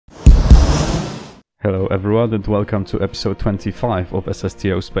Hello everyone and welcome to episode 25 of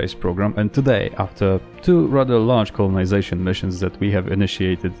SSTO space program, and today, after two rather large colonization missions that we have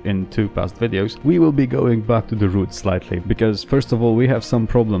initiated in two past videos, we will be going back to the roots slightly, because first of all we have some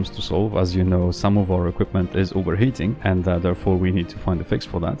problems to solve. As you know, some of our equipment is overheating and therefore we need to find a fix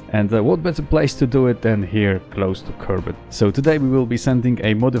for that, and what better place to do it than here close to Kerbal. So today we will be sending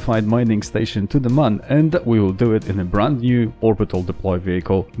a modified mining station to the Mun, and we will do it in a brand new orbital deploy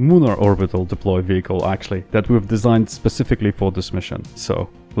vehicle, lunar orbital deploy vehicle actually, that we've designed specifically for this mission. So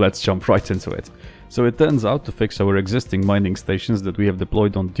let's jump right into it. So it turns out, to fix our existing mining stations that we have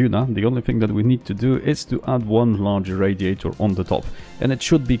deployed on Duna, the only thing that we need to do is to add one large radiator on the top, and it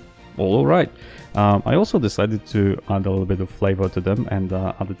should be all right. I also decided to add a little bit of flavor to them and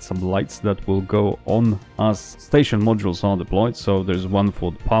added some lights that will go on as station modules are deployed. So there's one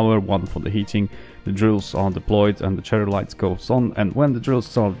for the power, one for the heating, the drills are deployed and the cherry lights goes on, and when the drills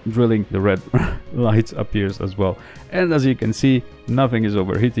start drilling, the red light appears as well. And as you can see, nothing is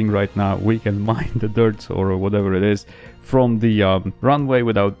overheating right now. We can mine the dirt or whatever it is from the runway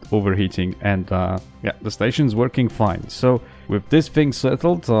without overheating, and yeah, the station's working fine. So with this thing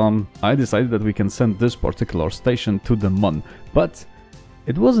settled, I decided that we can send this particular station to the Mun, but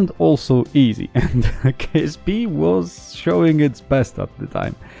it wasn't also easy, and KSP was showing its best at the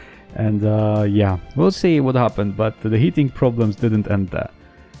time. And yeah, we'll see what happened, but the heating problems didn't end there.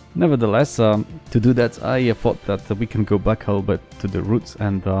 Nevertheless, to do that, I thought that we can go back a little bit to the roots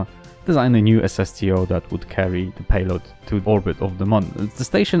and design a new SSTO that would carry the payload to the orbit of the Mun. The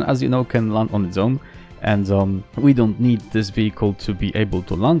station, as you know, can land on its own, and we don't need this vehicle to be able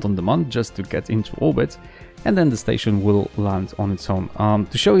to land on the Mun, just to get into orbit, and then the station will land on its own.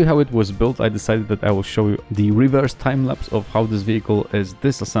 To show you how it was built, I decided that I will show you the reverse time-lapse of how this vehicle is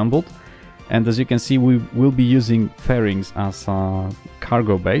disassembled. And as you can see, we will be using fairings as a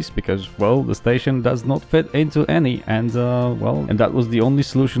cargo base, because, well, the station does not fit into any, and well, and that was the only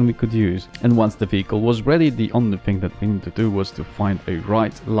solution we could use. And once the vehicle was ready, the only thing that we needed to do was to find a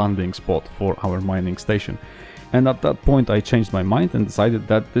right landing spot for our mining station. And at that point I changed my mind and decided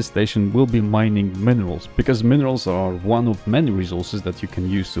that this station will be mining minerals, because minerals are one of many resources that you can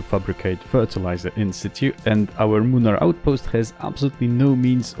use to fabricate fertilizer in situ, and our lunar outpost has absolutely no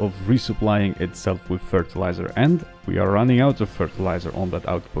means of resupplying itself with fertilizer, and we are running out of fertilizer on that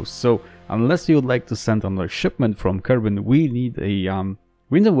outpost. So unless you would like to send another shipment from Kerbal, we need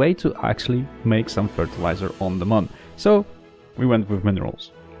a way to actually make some fertilizer on the Mun. So we went with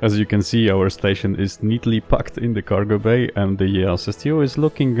minerals. As you can see, our station is neatly packed in the cargo bay, and the SSTO is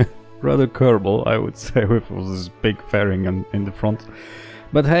looking rather Kerbal, I would say, with this big fairing in the front.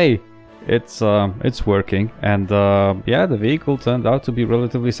 But hey, it's working, and yeah, the vehicle turned out to be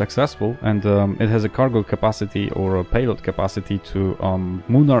relatively successful, and it has a cargo capacity or a payload capacity to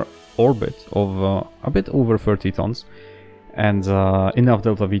lunar orbit of a bit over 30 tons, and enough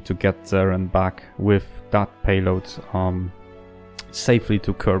Delta V to get there and back with that payload safely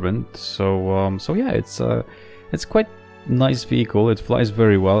to Kerbal. So yeah, it's quite nice vehicle. It flies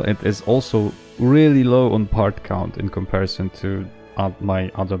very well. It is also really low on part count in comparison to my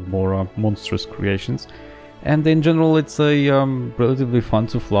other more monstrous creations, and in general it's a relatively fun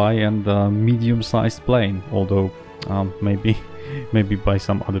to fly and medium-sized plane, although maybe by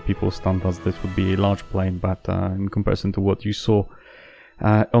some other people's standards this would be a large plane, but in comparison to what you saw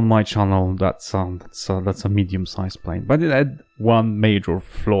on my channel, that's a medium-sized plane. But it had one major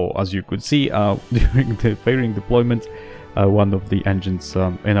flaw, as you could see during the fairing deployment. One of the engines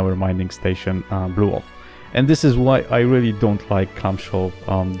in our mining station blew off, and this is why I really don't like clamshell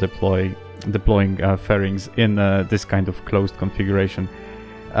deploying fairings in this kind of closed configuration.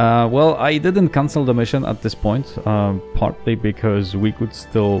 Well, I didn't cancel the mission at this point, partly because we could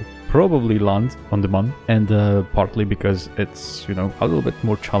still probably land on the Mun, and partly because it's, you know, a little bit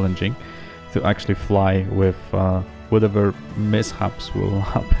more challenging to actually fly with whatever mishaps will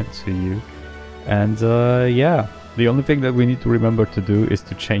happen to you. And yeah, the only thing that we need to remember to do is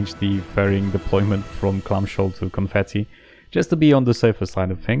to change the fairing deployment from clamshell to confetti, just to be on the safer side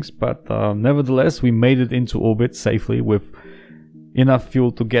of things. But nevertheless, we made it into orbit safely with enough fuel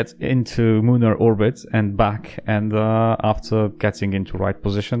to get into lunar orbit and back, and after getting into right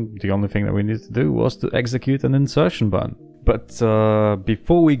position, the only thing that we needed to do was to execute an insertion burn. But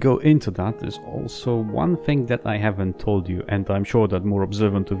before we go into that, there's also one thing that I haven't told you, and I'm sure that more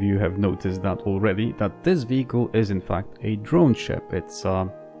observant of you have noticed that already, that this vehicle is in fact a drone ship. It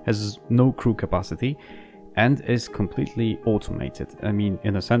has no crew capacity and is completely automated. I mean,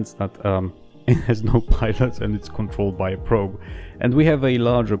 in a sense that it has no pilot and it's controlled by a probe, and we have a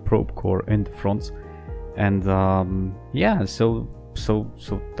larger probe core in the front, and yeah, so so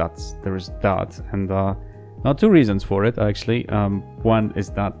there is that, and now two reasons for it actually. One is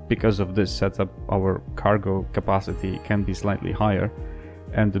that because of this setup, our cargo capacity can be slightly higher,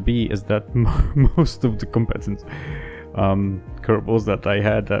 and the B is that most of the competent Kerbals that I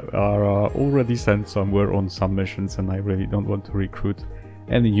had are already sent somewhere on some missions, and I really don't want to recruit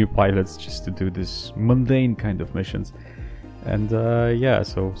any new pilots just to do this mundane kind of missions. And yeah,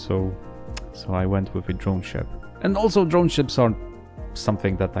 so I went with a drone ship. And also drone ships are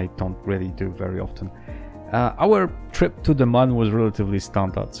something that I don't really do very often. Our trip to the Moon was relatively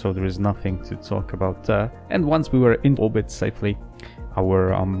standard, so there is nothing to talk about there. And once we were in orbit safely,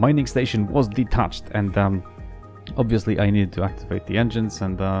 our mining station was detached, and obviously I needed to activate the engines,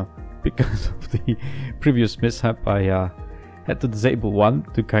 and because of the previous mishap, I had to disable one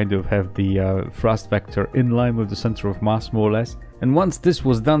to kind of have the thrust vector in line with the center of mass, more or less. And once this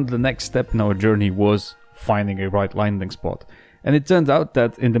was done, the next step in our journey was finding a right landing spot. And it turned out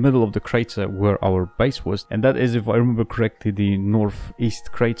that in the middle of the crater where our base was, and that is, if I remember correctly, the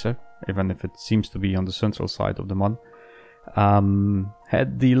northeast crater, even if it seems to be on the central side of the Moon,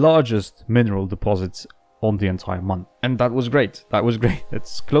 had the largest mineral deposits on the entire Moon. And that was great. That was great.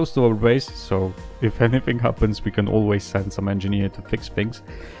 It's close to our base, so if anything happens, we can always send some engineer to fix things.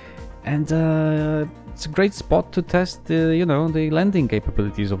 And it's a great spot to test, you know, the landing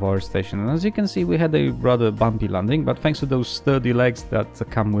capabilities of our station. And as you can see, we had a rather bumpy landing, but thanks to those sturdy legs that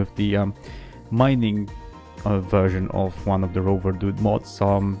come with the mining version of one of the rover dude mods,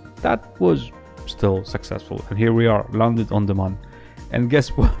 that was still successful. And here we are, landed on the Moon. And guess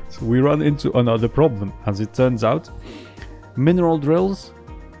what? We run into another problem. As it turns out, mineral drills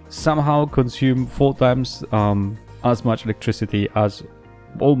somehow consume 4 times as much electricity as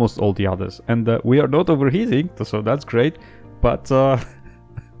almost all the others, and we are not overheating, so that's great, but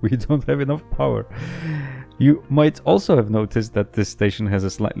we don't have enough power. You might also have noticed that this station has a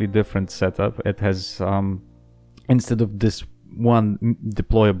slightly different setup. It has instead of this one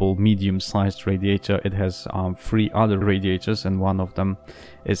deployable medium-sized radiator, it has 3 other radiators, and one of them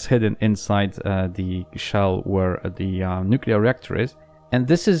is hidden inside the shell where the nuclear reactor is. And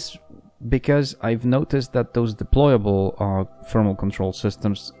this is because I've noticed that those deployable thermal control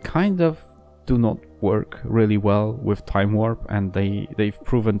systems kind of do not work really well with time warp, and they've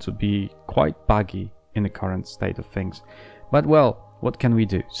proven to be quite buggy in the current state of things. But well, what can we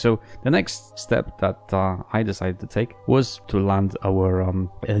do? So the next step that I decided to take was to land our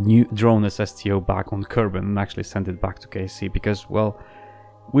new drone SSTO back on Kerbal and actually send it back to KSP, because, well,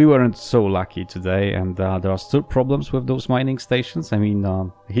 we weren't so lucky today, and there are still problems with those mining stations. I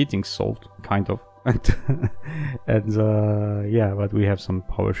mean, heating solved, kind of, and yeah, but we have some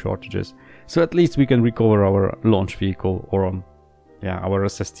power shortages. So at least we can recover our launch vehicle, or our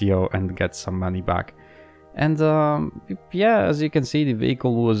SSTO, and get some money back. And yeah, as you can see, the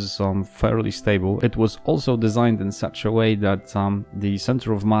vehicle was fairly stable. It was also designed in such a way that the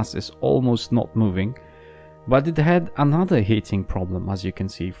center of mass is almost not moving. But it had another heating problem, as you can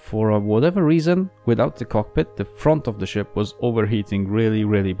see. For whatever reason, without the cockpit, the front of the ship was overheating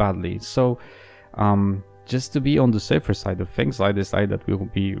really badly. So, just to be on the safer side of things, I decided that we will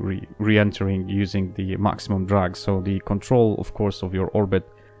be re-entering using the maximum drag. So the control, of course, of your orbit,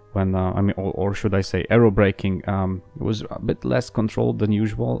 when I mean, or should I say, aerobraking, was a bit less controlled than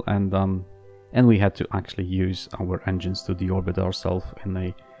usual, and we had to actually use our engines to deorbit ourselves in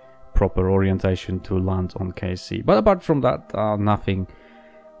a proper orientation to land on KSP. But apart from that, nothing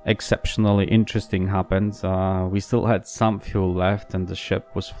exceptionally interesting happened. We still had some fuel left, and the ship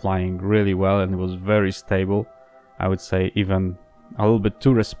was flying really well, and it was very stable. I would say even a little bit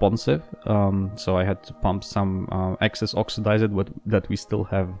too responsive, so I had to pump some excess oxidizer that we still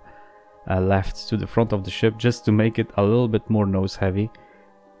have left to the front of the ship, just to make it a little bit more nose heavy.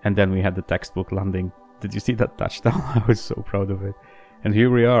 And then we had the textbook landing. Did you see that touchdown? I was so proud of it. And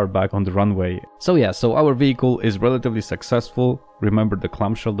here we are back on the runway. So yeah, so our vehicle is relatively successful. Remember the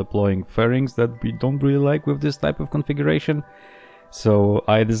clamshell deploying fairings that we don't really like with this type of configuration. So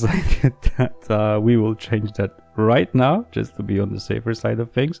I decided that we will change that right now, just to be on the safer side of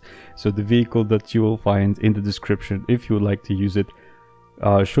things. So the vehicle that you will find in the description, if you would like to use it,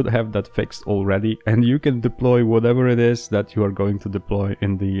 should have that fixed already. And you can deploy whatever it is that you are going to deploy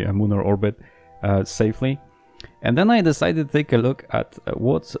in the lunar orbit safely. And then I decided to take a look at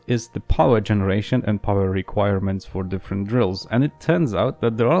what is the power generation and power requirements for different drills. And it turns out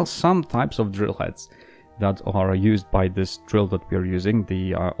that there are some types of drill heads that are used by this drill that we are using,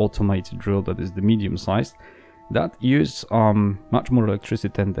 the automated drill that is the medium sized, that use much more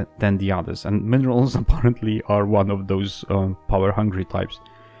electricity than the others. And minerals apparently are one of those power hungry types.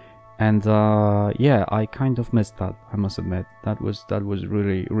 And yeah, I kind of missed that, I must admit. That was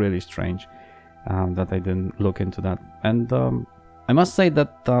really strange that I didn't look into that. And I must say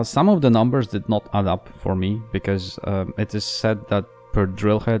that some of the numbers did not add up for me, because it is said that per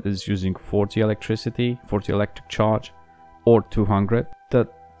drill head is using 40 electricity, 40 electric charge, or 200. That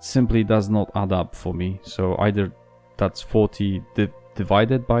simply does not add up for me. So either that's 40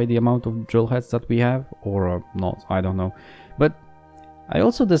 divided by the amount of drill heads that we have, or not, I don't know. But I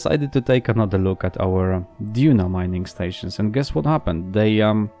also decided to take another look at our Duna mining stations, and guess what happened? They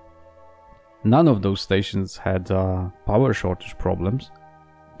none of those stations had power shortage problems,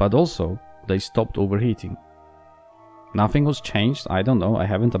 but also they stopped overheating. Nothing was changed, I don't know, I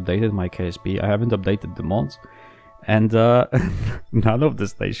haven't updated my KSP, I haven't updated the mods, and none of the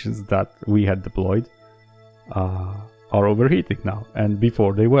stations that we had deployed are overheating now, and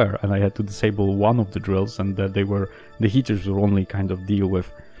before they were, and I had to disable one of the drills, and the heaters were only kind of deal with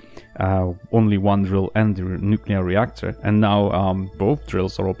only one drill and the nuclear reactor, and now both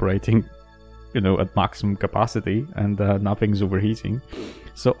drills are operating, you know, at maximum capacity, and nothing's overheating.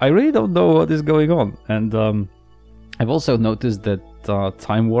 So I really don't know what is going on. And I've also noticed that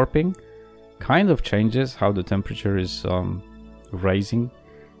time warping kind of changes how the temperature is raising,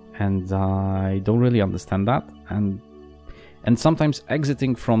 and I don't really understand that. And sometimes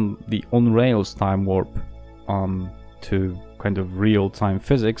exiting from the on-rails time warp to kind of real-time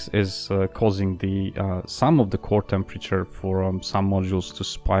physics is causing the some of the core temperature for some modules to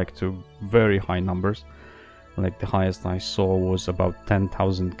spike to very high numbers. Like the highest I saw was about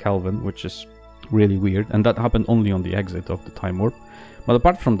 10,000 Kelvin, which is really weird, and that happened only on the exit of the time warp. But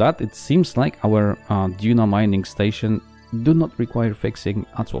apart from that, it seems like our Duna mining station do not require fixing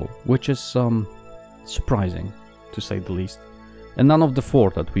at all, which is surprising, to say the least. And none of the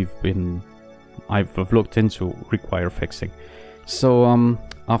 4 that I've looked into require fixing. So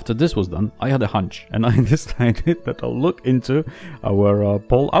after this was done, I had a hunch, and I decided that I'll look into our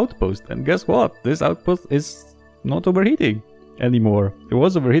pole outpost. And guess what? This outpost is not overheating anymore. It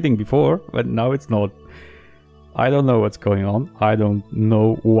was overheating before, but now it's not. I don't know what's going on. I don't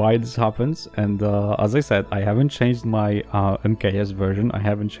know why this happens. And as I said, I haven't changed my MKS version. I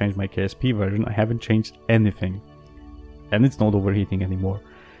haven't changed my KSP version. I haven't changed anything. And it's not overheating anymore.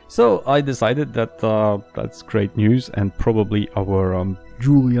 So I decided that that's great news, and probably our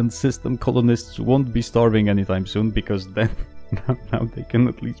Julian system colonists won't be starving anytime soon, because then now they can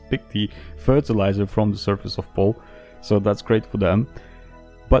at least pick the fertilizer from the surface of Pole. So that's great for them.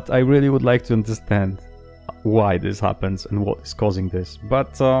 But I really would like to understand why this happens and what is causing this.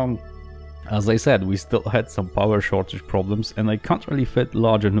 But as I said, we still had some power shortage problems, and I can't really fit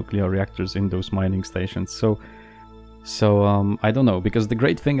larger nuclear reactors in those mining stations. So I don't know, because the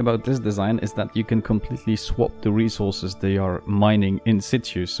great thing about this design is that you can completely swap the resources they are mining in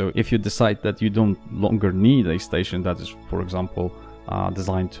situ. So if you decide that you don't longer need a station that is, for example,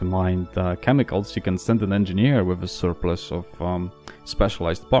 designed to mine chemicals, you can send an engineer with a surplus of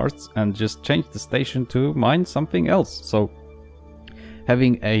specialized parts and just change the station to mine something else. So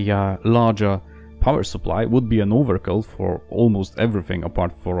having a larger power supply would be an overkill for almost everything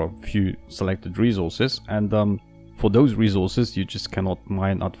apart for a few selected resources, and for those resources you just cannot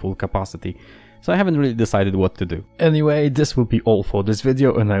mine at full capacity. So I haven't really decided what to do. Anyway, this will be all for this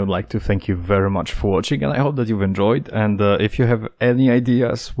video, and I would like to thank you very much for watching, and I hope that you've enjoyed. And if you have any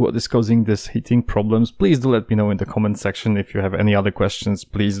ideas what is causing this heating problems, please do let me know in the comment section. If you have any other questions,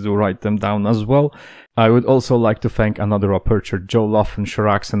 please do write them down as well. I would also like to thank Another Aperture, Joe Luff and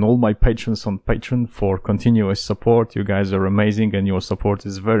Shirax, and all my patrons on Patreon for continuous support. You guys are amazing, and your support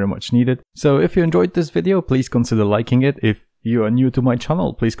is very much needed. So if you enjoyed this video, please consider liking it. If you are new to my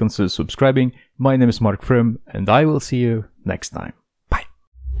channel, please consider subscribing. My name is Mark Thrimm, and I will see you next time.